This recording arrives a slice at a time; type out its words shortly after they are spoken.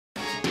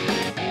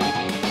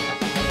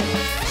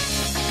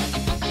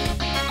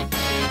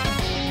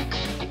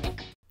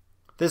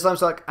This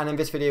time's like, and in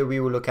this video we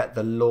will look at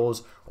the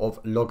laws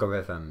of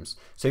logarithms.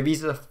 So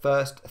these are the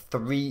first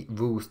 3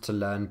 rules to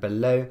learn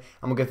below, and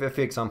we'll go through a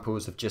few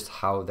examples of just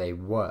how they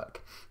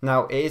work.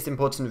 Now it is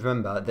important to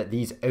remember that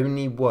these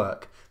only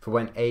work for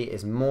when a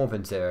is more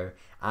than 0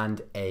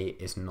 and a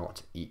is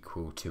not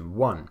equal to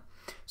 1.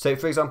 So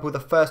for example, the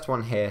first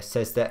one here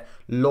says that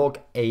log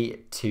a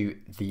to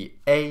the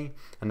a,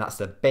 and that's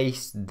the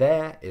base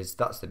there,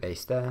 that's the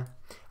base there,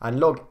 and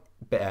log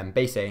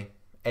base a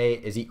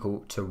is equal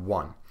to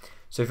 1.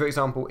 So for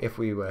example, if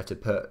we were to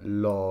put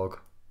log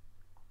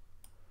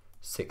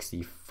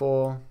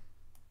 64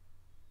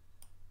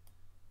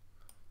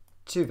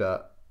 to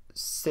the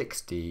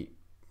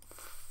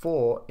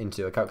 64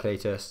 into a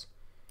calculator,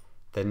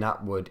 then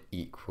that would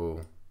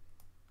equal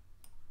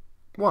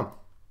 1.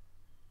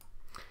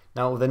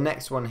 Now the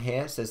next one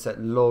here says that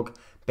log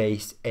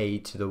base a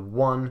to the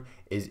 1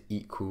 is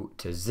equal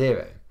to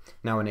 0.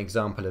 Now an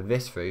example of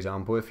this, for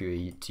example, if you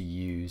were to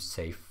use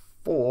say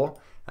 4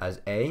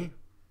 as a,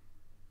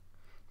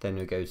 then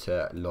we go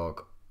to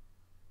log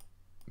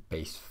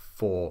base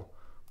 4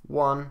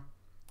 1,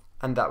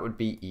 and that would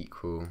be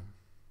equal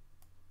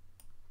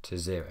to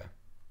 0.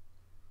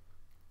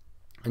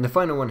 And the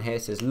final one here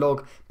says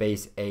log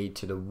base a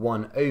to the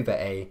 1 over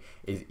a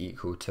is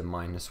equal to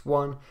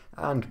 -1,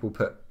 and we'll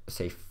put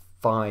say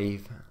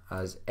 5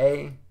 as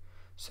a,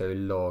 so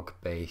log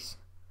base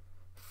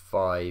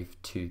 5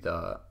 to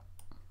the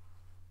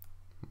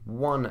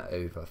 1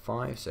 over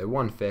 5, so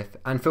 1/5,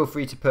 and feel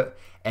free to put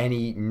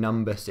any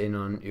numbers in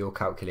on your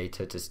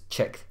calculator to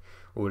check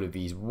all of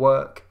these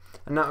work,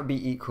 and that would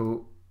be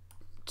equal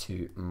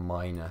to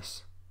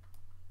 -1.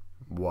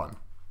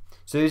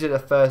 So those are the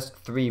first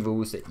 3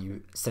 rules that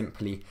you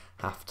simply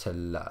have to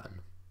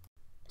learn.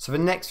 So the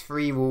next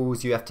 3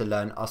 rules you have to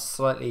learn are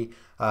slightly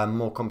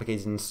more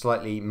complicated and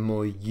slightly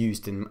more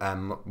used and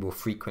will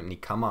frequently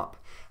come up.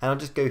 And I'll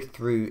just go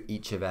through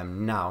each of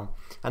them now.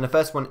 And the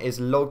first one is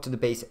log to the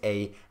base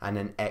a and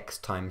then x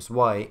times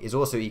y is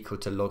also equal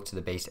to log to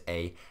the base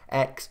a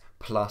x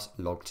plus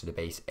log to the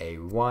base a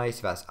y.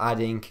 So that's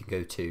adding, can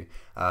go to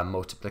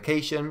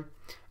multiplication.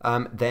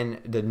 Then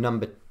the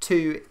number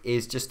 2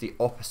 is just the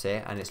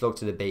opposite, and it's log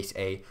to the base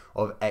a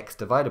of x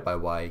divided by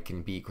y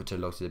can be equal to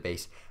log to the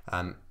base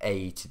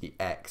a to the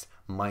x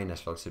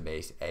minus log to the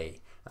base a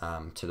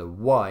to the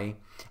y.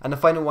 And the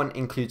final one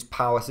includes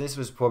power, so this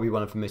was probably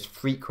one of the most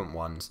frequent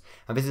ones,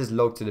 and this is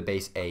log to the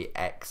base a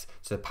x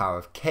to the power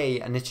of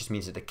k, and this just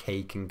means that the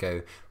k can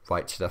go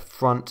right to the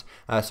front,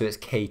 so it's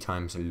k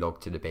times log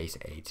to the base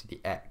a to the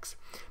x.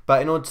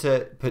 But in order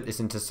to put this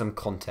into some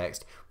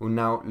context, we'll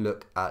now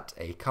look at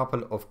a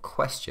couple of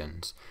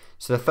questions.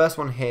 So the first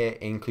one here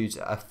includes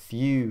a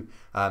few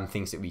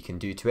things that we can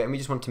do to it, and we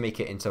just want to make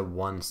it into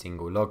one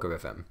single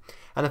logarithm.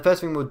 And the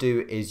first thing we'll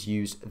do is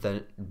use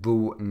the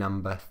rule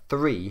number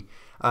 3,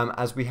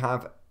 as we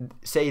have,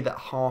 say that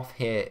half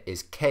here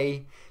is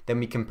k, then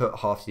we can put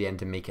half to the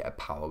end and make it a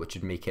power, which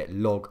would make it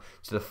log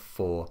to the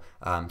 4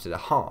 to the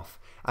half.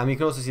 And we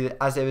can also see that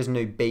as there is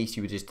no base,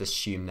 you would just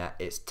assume that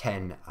it's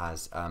 10,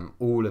 as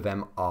all of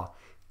them are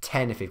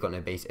 10 if they've got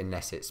no base,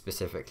 unless it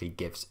specifically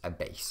gives a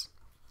base.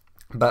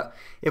 But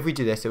if we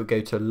do this, it will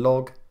go to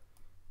log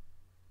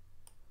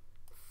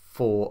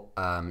 4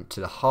 to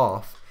the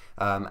half,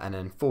 and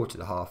then 4 to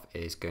the half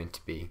is going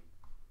to be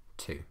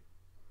 2.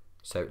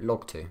 So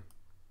log 2.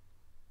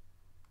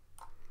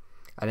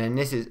 And then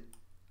this is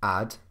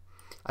add.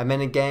 And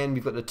then again,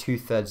 we've got the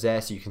 2/3 there,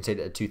 so you can say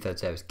that the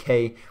 2/3 there is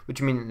k, which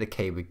would mean that the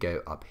k would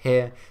go up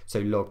here. So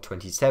log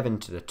 27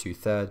 to the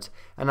 2/3,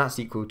 and that's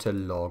equal to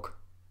log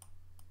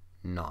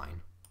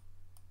 9.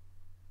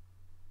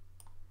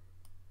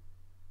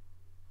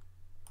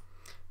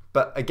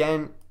 But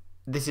again,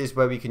 this is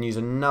where we can use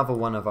another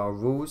one of our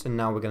rules, and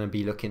now we're going to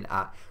be looking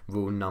at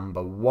rule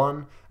number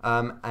 1,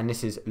 and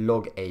this is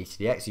log a to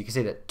the x. So you can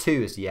say that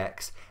 2 is the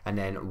x, and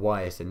then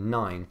y is the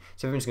 9.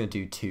 So we're just going to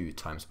do 2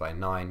 times by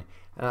 9,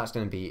 and that's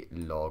going to be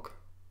log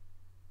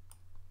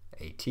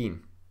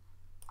 18.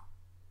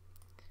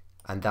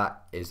 And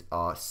that is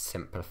our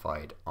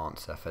simplified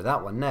answer for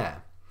that one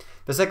there.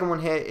 The second one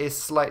here is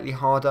slightly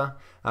harder,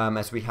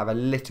 as we have a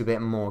little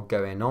bit more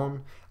going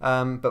on,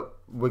 but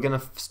we're going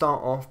to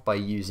start off by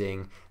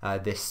using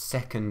this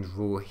second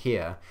rule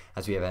here,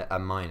 as we have a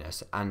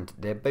minus, and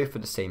they're both for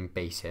the same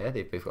base here.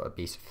 They've both got a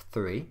base of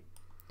 3,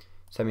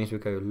 so that means we'll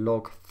go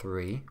log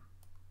 3,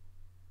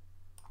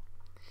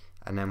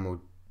 and then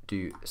we'll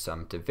do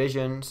some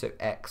division, so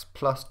x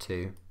plus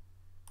 2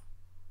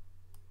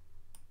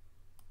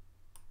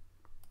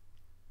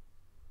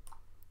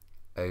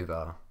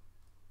 over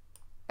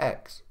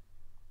x.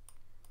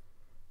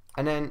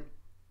 And then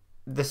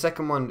the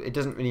second one, it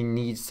doesn't really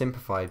need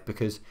simplified,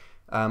 because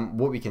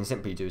what we can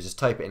simply do is just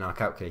type it in our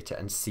calculator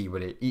and see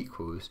what it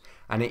equals,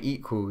 and it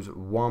equals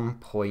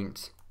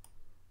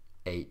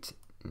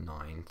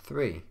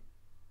 1.893.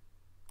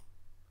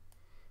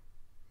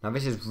 Now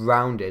this is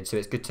rounded, so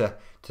it's good to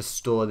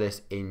store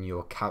this in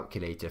your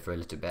calculator for a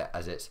little bit,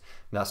 as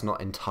that's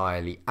not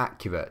entirely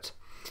accurate.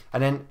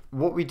 And then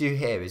what we do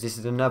here is, this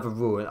is another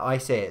rule, and I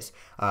say it's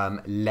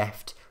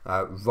left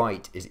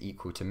right is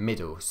equal to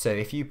middle. So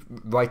if you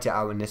write it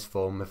out in this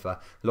form with a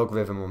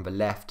logarithm on the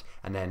left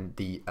and then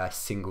the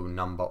single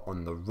number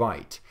on the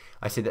right,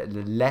 I say that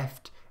the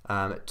left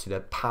to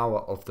the power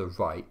of the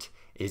right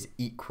is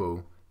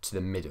equal to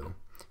the middle.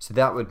 So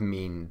that would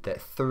mean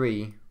that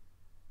 3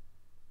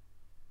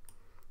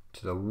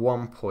 to the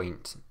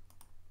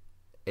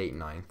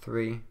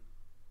 1.893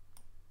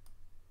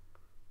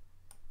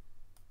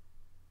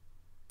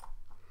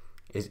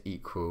 is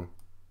equal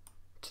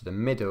to the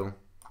middle,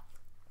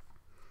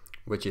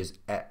 which is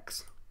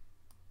x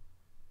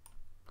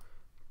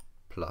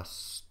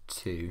plus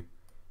 2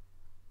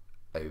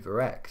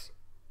 over x.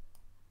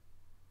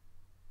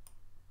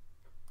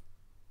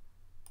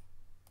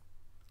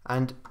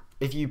 And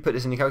if you put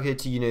this in your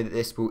calculator, you know that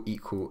this will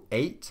equal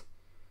 8.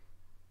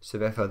 So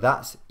therefore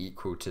that's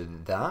equal to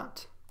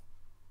that.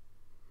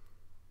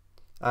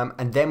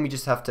 And then we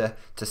just have to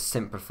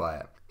simplify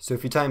it. So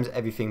if you times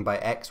everything by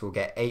x, we'll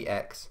get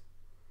 8x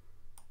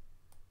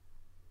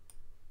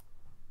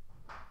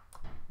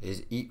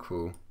is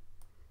equal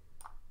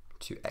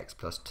to x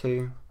plus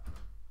 2.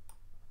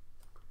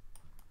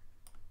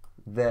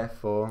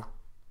 Therefore,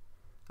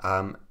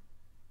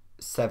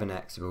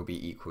 7x will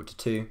be equal to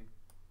 2.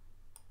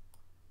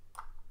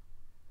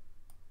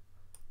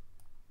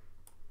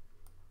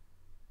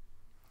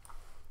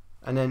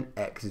 And then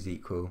x is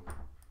equal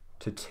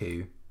to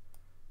 2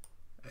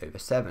 over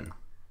 7.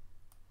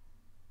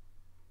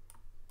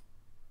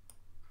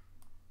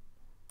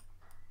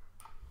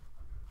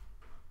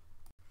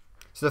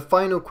 So the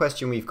final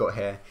question we've got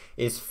here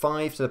is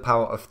 5 to the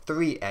power of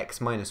 3x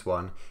minus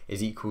 1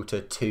 is equal to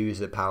 2 to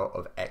the power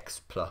of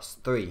x plus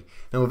 3.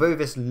 Now although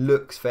this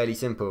looks fairly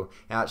simple,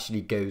 it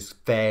actually goes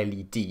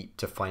fairly deep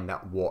to find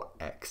out what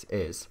x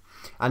is.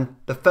 And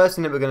the first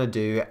thing that we're going to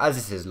do, as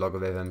this is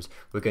logarithms,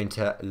 we're going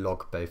to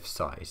log both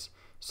sides.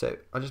 So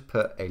I'll just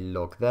put a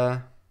log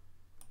there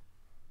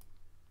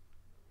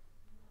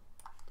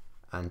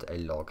and a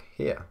log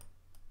here.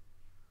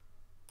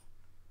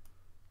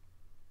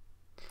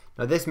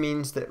 Now this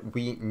means that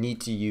we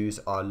need to use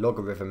our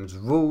logarithms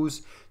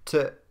rules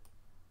to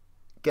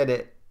get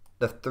it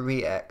the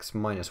 3x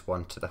minus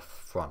 1 to the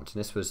front. And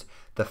this was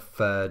the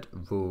third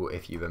rule,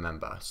 if you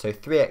remember. So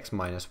 3x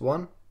minus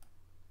 1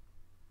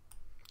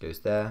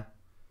 goes there,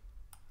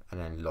 and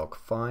then log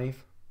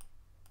 5.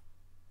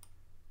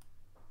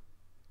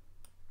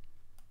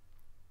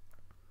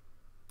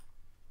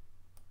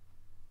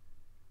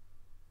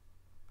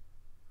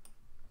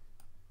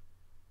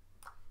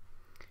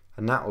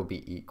 And that will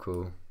be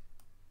equal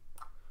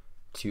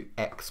to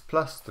x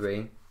plus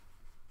 3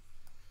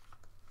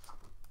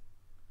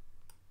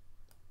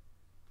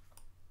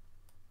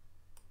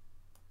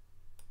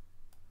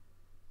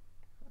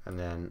 and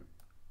then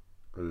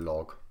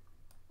log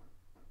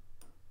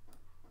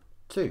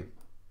 2.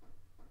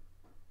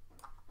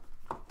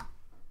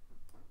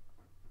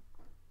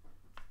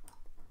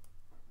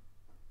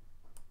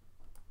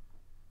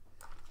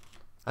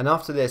 And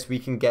after this we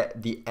can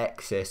get the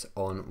x's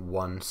on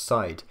one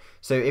side.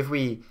 So if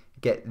we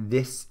get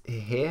this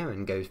here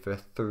and go for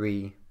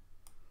 3x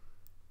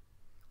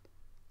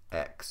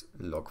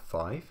log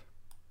 5,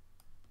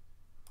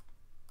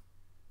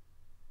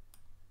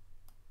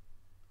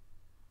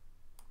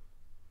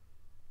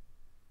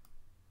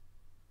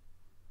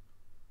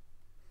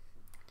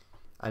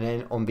 and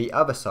then on the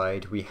other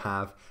side we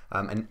have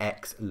an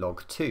x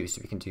log 2, so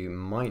we can do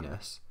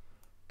minus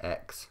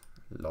x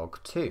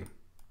log 2.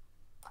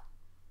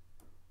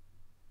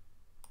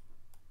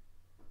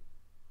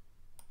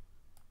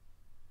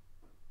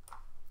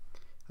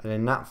 And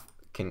then that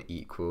can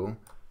equal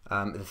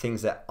the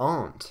things that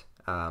aren't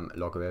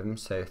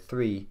logarithms, so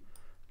 3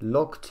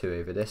 log 2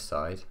 over this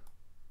side,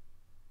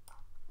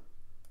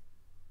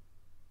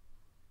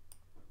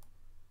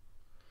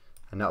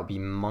 and that will be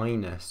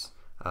minus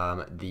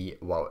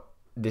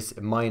this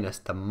minus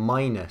the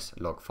minus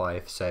log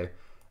 5, so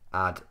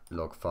add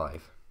log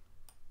 5.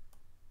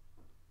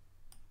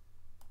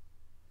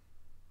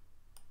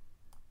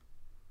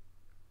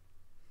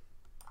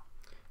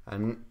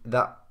 And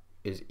that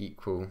is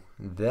equal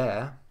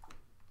there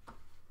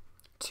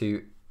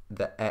to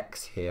the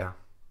x here.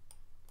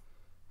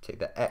 Take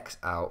the x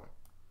out,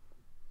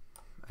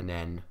 and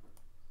then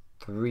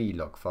 3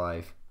 log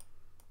 5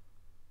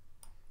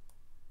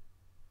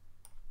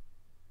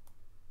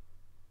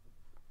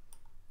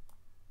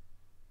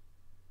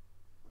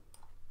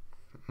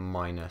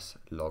 minus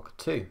log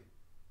 2.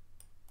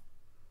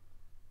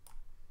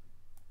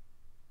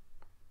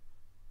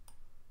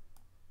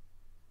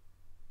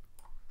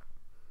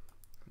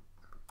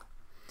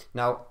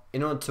 Now,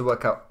 in order to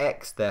work out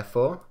x,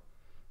 therefore,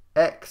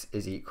 x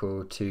is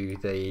equal to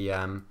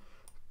the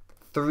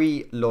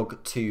 3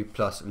 log 2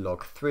 plus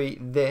log 3,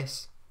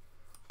 this,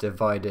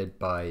 divided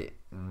by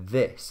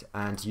this.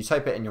 And you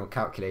type it in your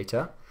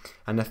calculator,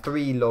 and the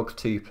 3 log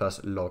 2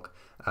 plus log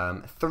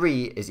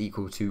 3 is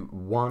equal to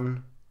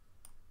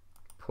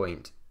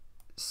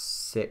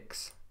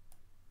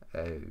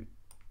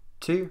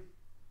 1.602.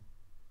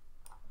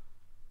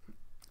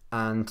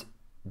 And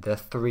the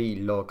 3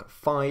 log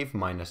 5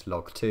 minus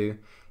log 2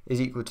 is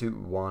equal to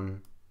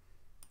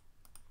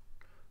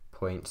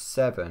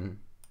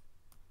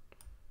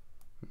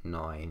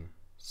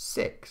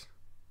 1.796.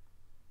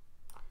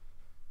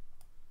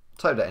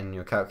 Type that in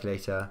your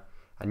calculator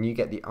and you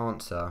get the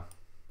answer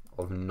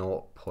of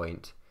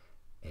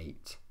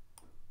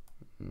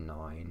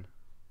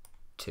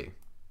 0.892.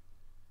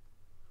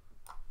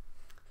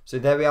 So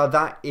there we are,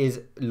 that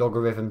is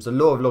logarithms, the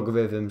law of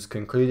logarithms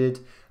concluded.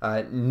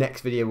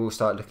 Next video we'll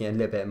start looking at a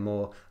little bit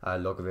more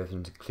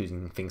logarithms,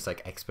 including things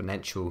like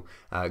exponential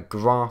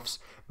graphs.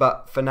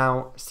 But for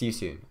now, see you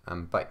soon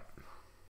and bye.